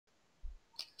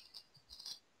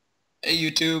Hey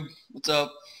YouTube, what's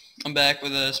up? I'm back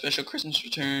with a special Christmas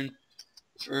return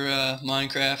for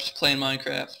Minecraft, playing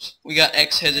Minecraft. We got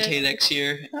X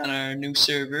here on our new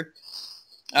server.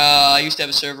 I used to have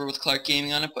a server with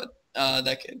ClarkGAMING on it, but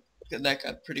that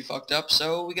got pretty fucked up,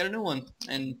 so we got a new one.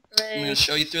 And I'm going to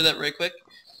show you through that right quick.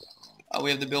 We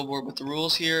have the billboard with the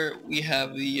rules here. We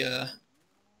have the,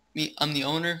 I'm the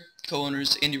owner, co-owner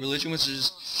is Indie Religion, which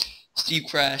is Steve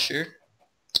Crasher.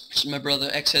 This is my brother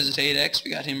X.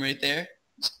 We got him right there.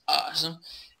 It's awesome.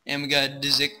 And we got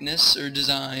Designus or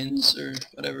Designs or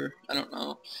whatever. I don't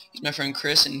know. He's my friend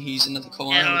Chris, and he's another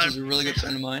co-owner, which is a really good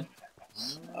friend of mine.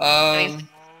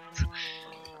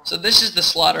 So this is the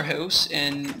slaughterhouse,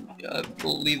 and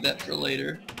we'll leave that for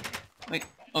later. Wait.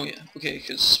 Oh yeah. Okay, because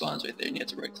it spawns right there, and you have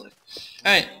to right-click.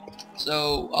 All right.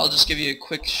 So I'll just give you a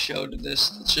quick show to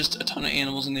this. It's just a ton of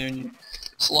animals in there, and you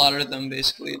slaughter them.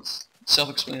 Basically, it's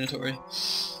self-explanatory.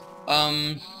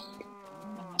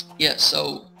 Yeah,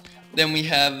 so then we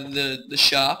have the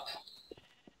shop.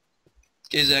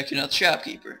 Okay, Zach, you're not the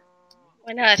shopkeeper.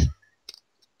 Why not?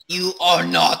 You are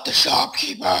not the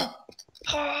shopkeeper.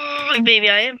 Oh, maybe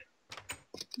I am.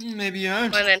 Maybe you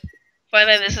aren't. Fine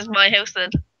then, this is my house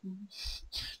then.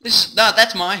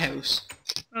 That's my house.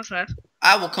 What's that?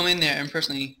 I will come in there and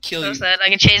personally kill you. What's that? I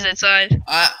can change that side.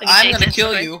 I'm gonna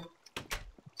kill you.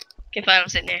 Okay, fine, I'm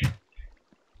sitting here.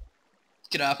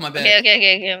 Get off my bed.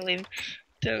 Okay, I'm leaving.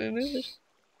 Don't move it.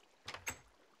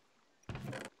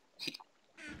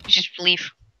 You should leave.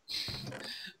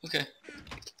 Okay.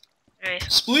 Alright.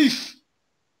 Spleef.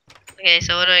 Okay,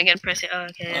 so what do I get? Press it. Oh,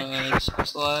 okay.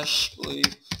 Slash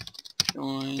spleef.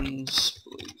 Join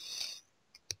spleef.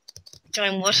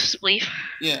 Join what? Spleef?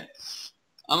 Yeah.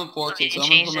 I'm a poor kid, so I'm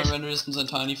gonna put my render distance on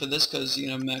tiny for this because you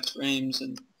know max frames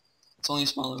and it's only a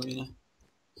small arena.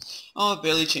 Oh, it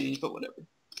barely changed, but whatever.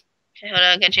 Okay, hold on,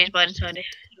 I gotta change by the tiny.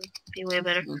 It'll be way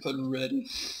better. I'm gonna put ready.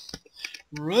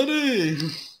 Ready!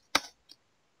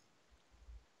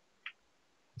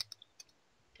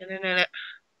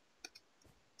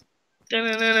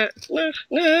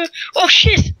 Oh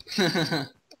shit!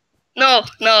 No.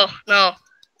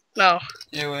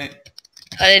 Yeah, wait.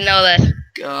 I didn't know that.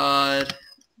 God.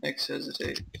 X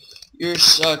hesitate. You're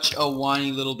such a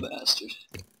whiny little bastard.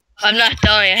 I'm not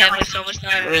dying, I have like so much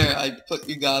time. There, I put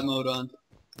your god mode on.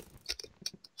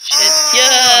 Shit.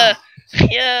 Yeah!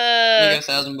 I got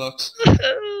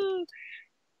 $1,000.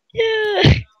 Yeah!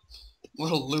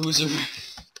 What a loser.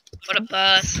 What a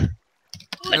boss.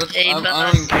 I don't even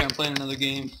care, I'm playing another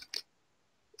game.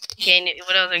 Okay,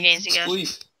 what other games you got?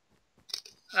 Spleef.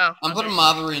 Oh, I'm putting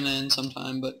Mob Arena in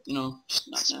sometime, but, you know, just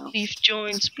not now. Spleef,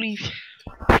 join Spleef.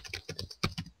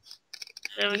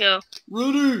 There we go.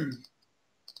 Ready!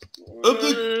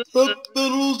 Epic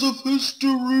battles of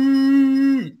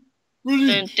history!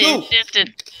 Ready, go!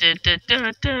 Dun, dun,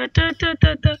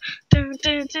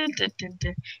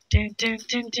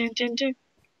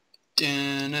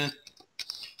 no.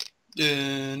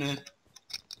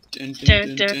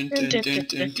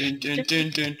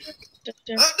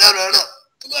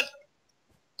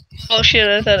 Oh shit,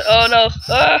 I thought, oh no.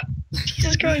 Ah!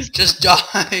 Jesus Christ. Just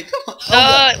die. Come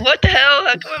on. What the hell?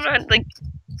 How come I'm not, like,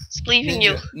 spleefing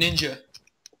you? Ninja.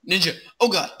 Oh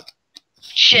god.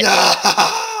 Shit. Yeah.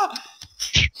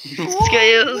 Let's go,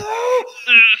 you.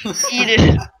 Eat it.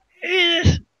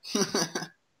 Eat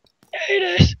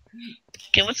it.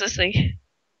 Okay, what's this thing?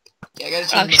 Yeah, I gotta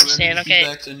change my render okay.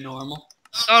 back to normal.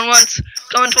 Going once,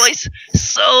 going twice.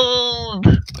 Sold.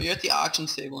 Oh, you're at the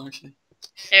auctions table, aren't you?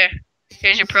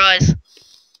 Here's your prize.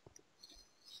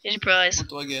 Here's your prize. What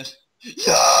do I get?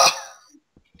 Yeah!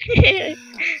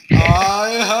 I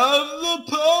have the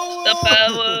power! The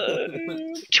power!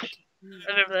 I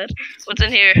remember that. What's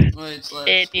in here?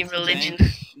 Indie Religion.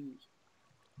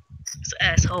 This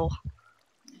asshole.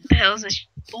 What the hell is this?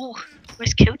 Oh,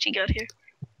 where's Coachy got here?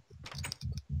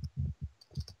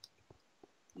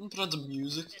 I'm gonna put on some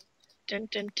music. Dun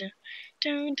dun dun.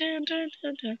 Dun dun dun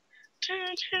dun dun.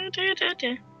 Dun dun dun dun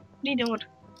dun. What are you doing?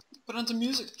 Put on some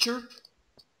music, chirp.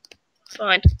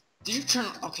 Fine. Did you turn?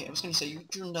 Okay, I was gonna say you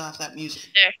turned off that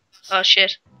music. There. Oh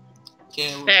shit.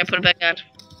 Okay. There, put it back on.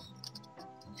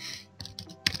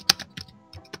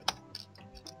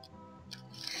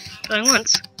 Going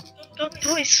once. Going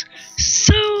twice.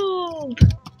 Sold.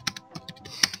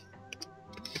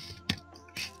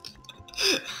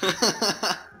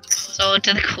 Sold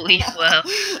to the queen. Wow.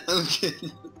 Okay.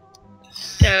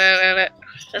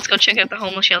 Let's go check out the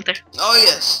homeless shelter. Oh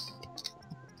yes.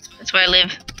 That's where I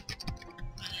live.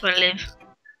 That's where I live.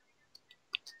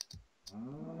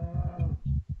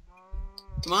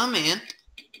 Come on, man.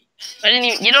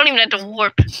 You don't even have to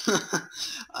warp.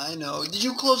 I know. Did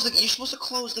you close the gate? You're supposed to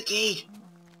close the gate.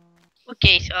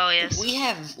 Okay, oh yes. We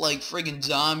have like friggin'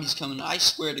 zombies coming. I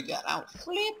swear to God, I'll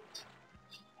flip.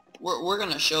 We're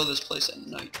gonna show this place at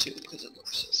night too, because it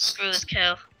looks. Screw this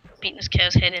cow. Beating this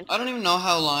cow's head in. I don't even know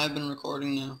how long I've been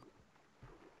recording now.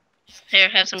 Here,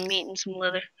 have some meat and some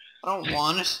leather. I don't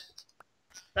want it.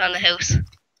 On the house.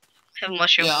 Have a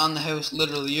mushroom. Yeah, on the house,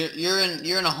 literally. You're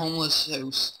in a homeless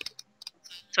house.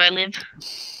 That's where I live.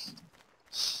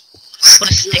 Put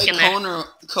a stick in there. You're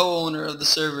a co-owner of the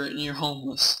server, and you're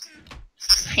homeless.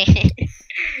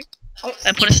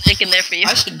 I put a stick in there for you.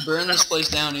 I should burn this place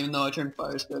down, even though I turned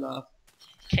fire spit off.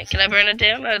 Okay, can I burn it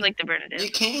down? I'd like to burn it down.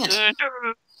 You can't.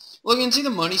 Look, you can see the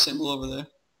money symbol over there.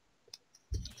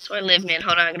 That's where I live, man.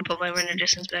 Hold on, I'm gonna put my render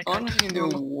distance back I on. wonder if you can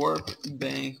do a warp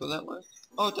bank. Will that work?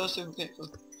 Oh, it does too. Okay,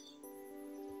 cool.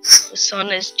 The sun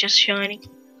is just shining.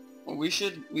 Well, we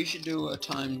should do a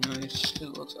time night.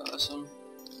 It looks awesome.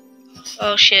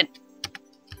 Oh shit.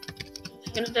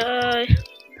 I'm gonna die.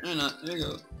 You're not. There you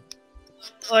go.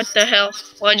 What the hell?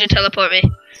 Why'd you teleport me?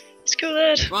 Screw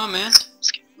that. Come on, man.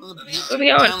 Where we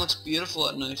The going? town looks beautiful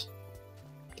at night.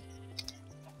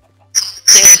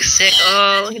 Thing looks sick.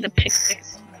 Oh, look at the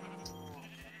pickaxe.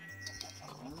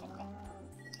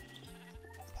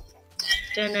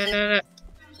 Da-na-na-na.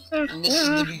 And this is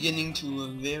the beginning to a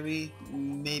very,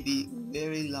 maybe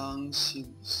very long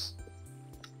series.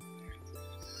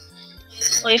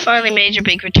 Well, you finally made your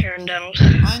big return, Donald.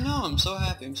 I know. I'm so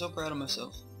happy. I'm so proud of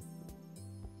myself.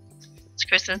 It's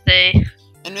Christmas Day.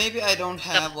 And maybe I don't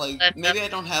have like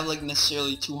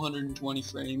necessarily 220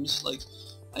 frames like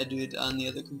I did on the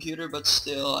other computer, but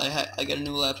still I got a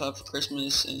new laptop for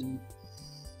Christmas, and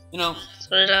you know,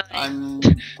 So did I. I'm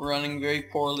running very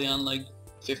poorly on like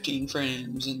 15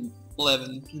 frames and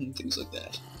 11 and things like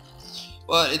that.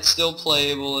 But it's still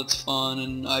playable, it's fun,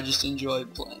 and I just enjoy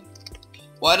playing.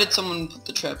 Why did someone put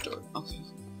the trapdoor? Okay.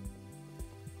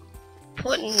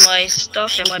 Putting my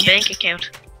stuff in my bank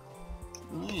account.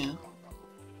 Oh yeah.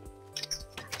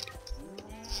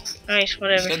 Nice,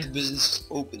 whatever. Said the business is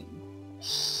open.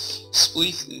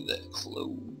 Spleefly that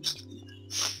closed.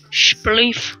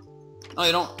 Spleef. Oh,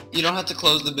 you don't have to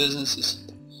close the businesses.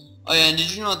 Oh yeah, and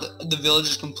did you know that the village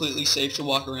is completely safe to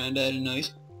walk around at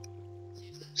night?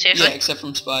 Seriously? Yeah, except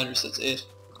from spiders, that's it.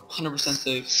 100%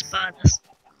 safe. Spiders.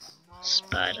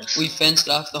 Spiders. We fenced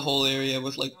off the whole area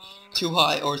with like 2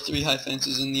 high or 3 high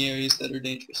fences in the areas that are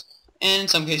dangerous. And in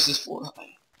some cases 4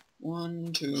 high.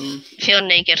 1, 2... Feel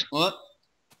naked. What?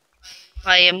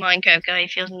 I am Minecraft guy,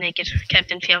 feels naked.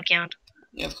 Captain Feel Count.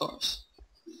 Yeah, of course.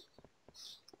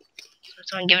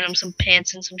 So I'm giving him some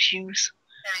pants and some shoes.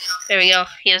 There we go.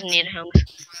 He doesn't need a helmet.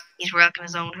 He's rocking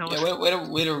his own helmet. Yeah,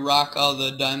 way to rock all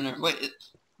the diamond. Wait,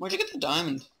 where'd you get the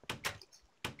diamond?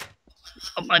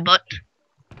 Up my butt.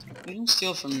 You didn't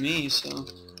steal from me, so...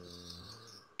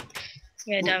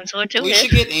 Yeah, diamond sword too. We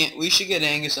should get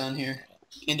Angus on here.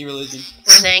 Indie Religion.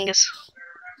 Where's Angus?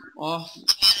 Oh.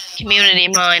 Community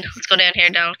mine. Let's go down here,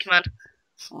 Donald. Come on.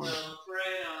 Fine.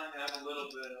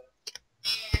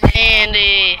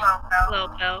 Andy. Hello,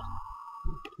 pal.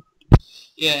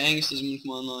 Yeah, Angus doesn't want to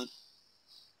come online.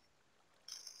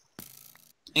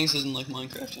 Angus doesn't like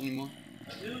Minecraft anymore.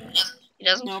 He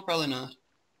doesn't? No, probably not.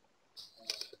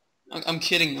 I'm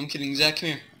kidding. Zach, come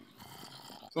here.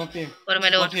 Come up here. What am I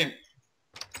doing? Come up here.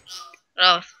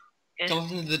 Oh. Okay. Come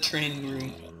up into the training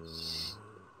room.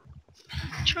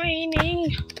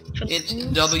 Training. It's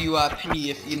WIP,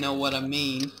 if you know what I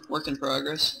mean. Work in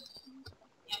progress.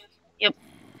 Yep.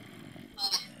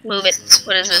 Move it.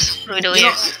 What is this? What do we do You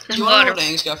here? know, There's you wanna water. know what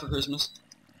Angus got for Christmas?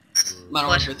 Modern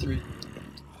What? Warfare 3.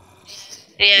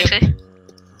 Yeah, Yep. actually.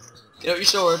 Get out your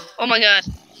sword. Oh my god.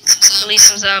 Release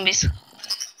some zombies.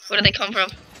 Where do they come from?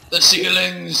 The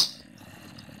ceilings!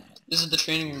 This is the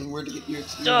training room where to get your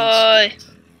experience. Die.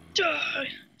 Die.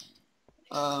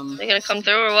 They gonna come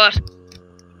through or what?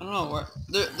 I don't know where.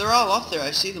 They're all up there. I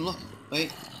see them. Look.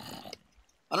 Wait.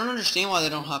 I don't understand why they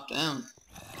don't hop down.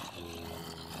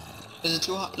 Is it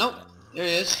too hot? Nope. There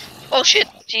he is. Oh shit.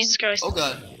 Jesus Christ. Oh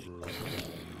god.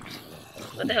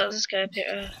 What the hell is this guy up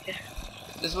here? Okay.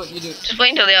 This is what you do. Just wait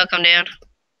until they all come down.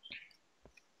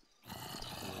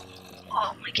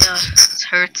 Oh my god. This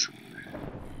hurts.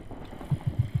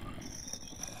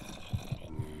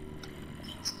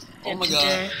 Oh my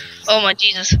god. Oh my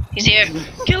Jesus. He's here.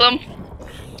 Kill him.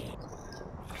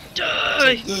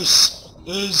 Die. This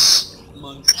is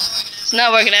my... It's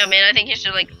not working out, man. I think you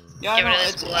should like Yeah, get I rid know.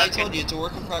 of this I block. told you, it's a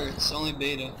work in progress. It's only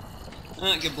beta.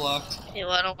 Get blocked. Yeah,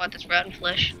 well, I don't want this rotten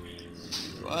flesh.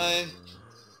 Why?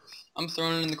 I'm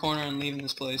throwing it in the corner and leaving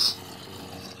this place.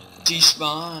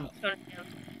 Despawn.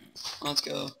 Let's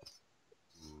go.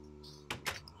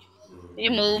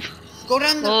 You move. Go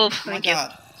down the... Move. Oh my Thank you.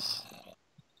 god.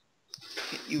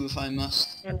 you if I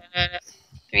must.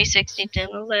 360 down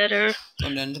the ladder.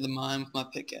 Going down to the mine with my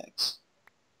pickaxe.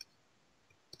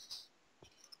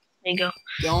 There you go.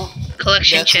 Don't.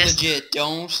 Collection That's chest. legit.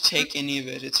 Don't take any of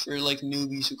it. It's for like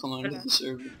newbies who come onto the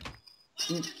server.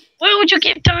 Why would you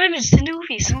give diamonds to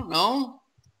newbies? I don't know.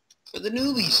 For the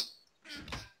newbies.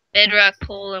 Bedrock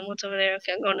pool and what's over there?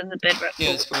 Okay, I'm going to the bedrock pool.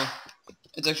 Yeah, it's cool.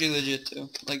 It's actually legit too.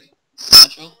 Like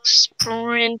natural.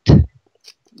 Sprint. I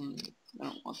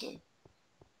don't want that.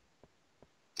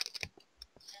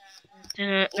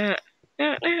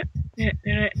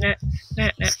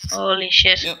 Holy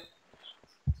shit. Yep.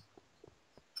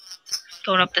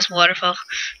 Going up this waterfall.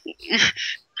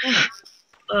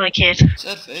 Oh, I can't.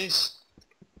 Sad face.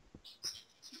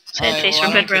 Sad face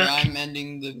well, for bedrock. I'm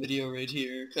ending the video right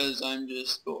here because I'm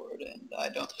just bored and I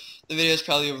don't. The video is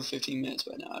probably over 15 minutes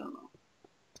by now. I don't know.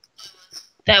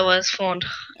 That was fun.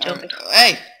 Joking.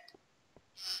 Hey!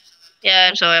 Yeah,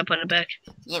 I'm sorry. I'm putting it back.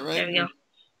 Is that right? There we go.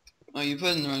 Oh, you put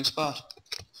it in the wrong spot.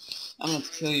 I'm gonna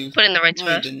have to kill you. Put it in the right no,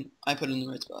 spot. You didn't. I put it in the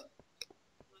right spot.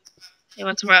 You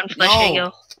want some rotten flesh? No. Here you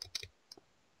go.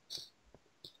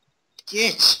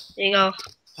 Get. There you go.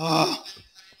 Oh.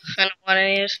 I don't want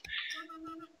any of it.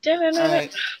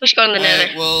 Alright. We should go in the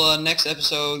nether. Well, next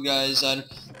episode, guys, I'd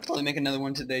probably make another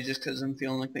one today just because I'm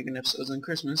feeling like making episodes on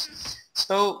Christmas.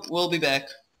 So, we'll be back.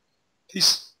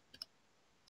 Peace.